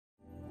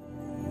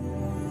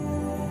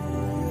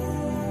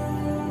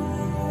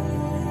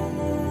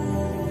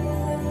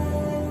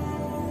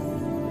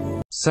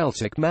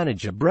Celtic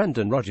manager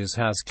Brendan Rodgers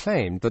has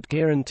claimed that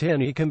Kieran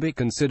Tierney can be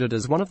considered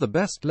as one of the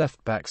best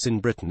left-backs in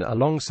Britain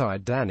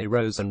alongside Danny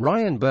Rose and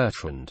Ryan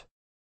Bertrand.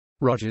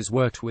 Rodgers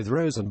worked with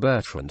Rose and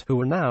Bertrand, who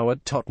are now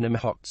at Tottenham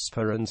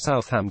Hotspur and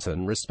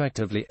Southampton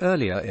respectively,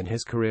 earlier in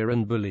his career,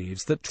 and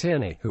believes that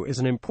Tierney, who is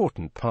an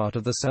important part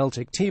of the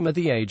Celtic team at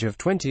the age of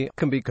 20,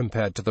 can be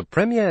compared to the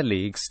Premier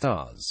League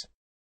stars.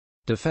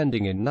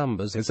 Defending in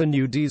Numbers is a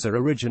new Deezer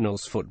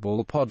Originals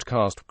football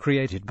podcast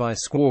created by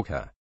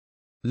Squawka.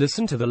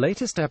 Listen to the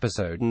latest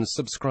episode and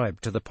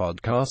subscribe to the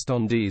podcast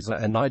on Deezer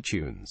and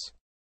iTunes.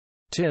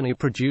 Tierney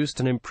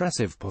produced an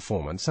impressive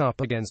performance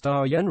up against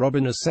Arjen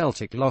Robben as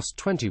Celtic lost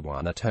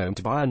 21 at home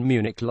to Bayern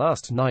Munich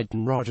last night,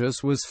 and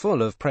Rodgers was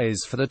full of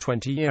praise for the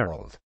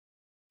 20-year-old.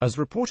 As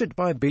reported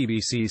by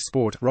BBC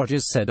Sport,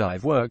 Rodgers said,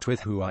 "I've worked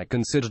with who I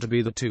consider to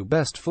be the two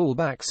best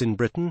full-backs in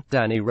Britain,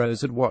 Danny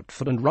Rose at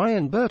Watford and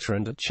Ryan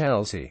Bertrand at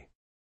Chelsea.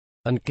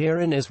 And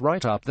Kieran is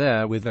right up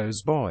there with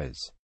those boys.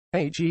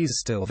 He's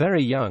still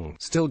very young,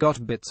 still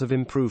got bits of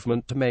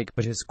improvement to make,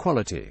 but his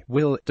quality,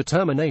 will,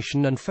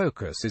 determination and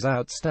focus is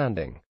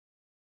outstanding.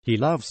 He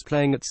loves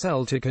playing at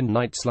Celtic, and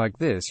nights like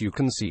this you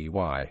can see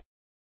why.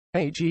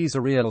 He's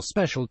a real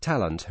special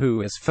talent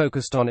who is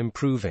focused on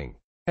improving.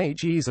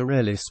 He's a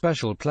really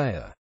special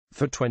player.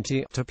 For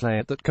 20, to play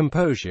at that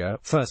composure,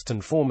 first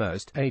and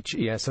foremost,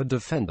 he's a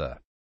defender.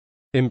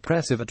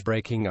 Impressive at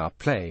breaking up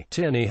play.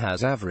 Tierney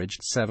has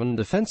averaged 7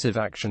 defensive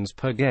actions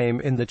per game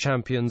in the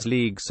Champions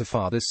League so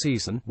far this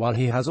season, while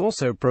he has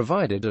also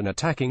provided an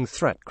attacking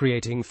threat,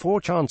 creating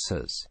 4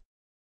 chances.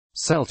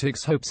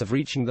 Celtic's hopes of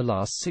reaching the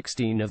last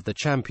 16 of the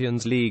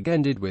Champions League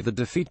ended with a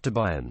defeat to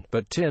Bayern,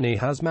 but Tierney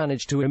has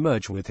managed to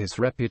emerge with his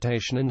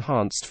reputation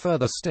enhanced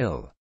further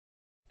still.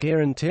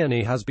 Kieran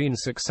Tierney has been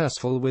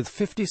successful with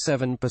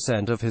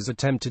 57% of his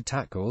attempted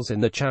tackles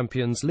in the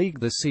Champions League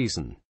this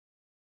season.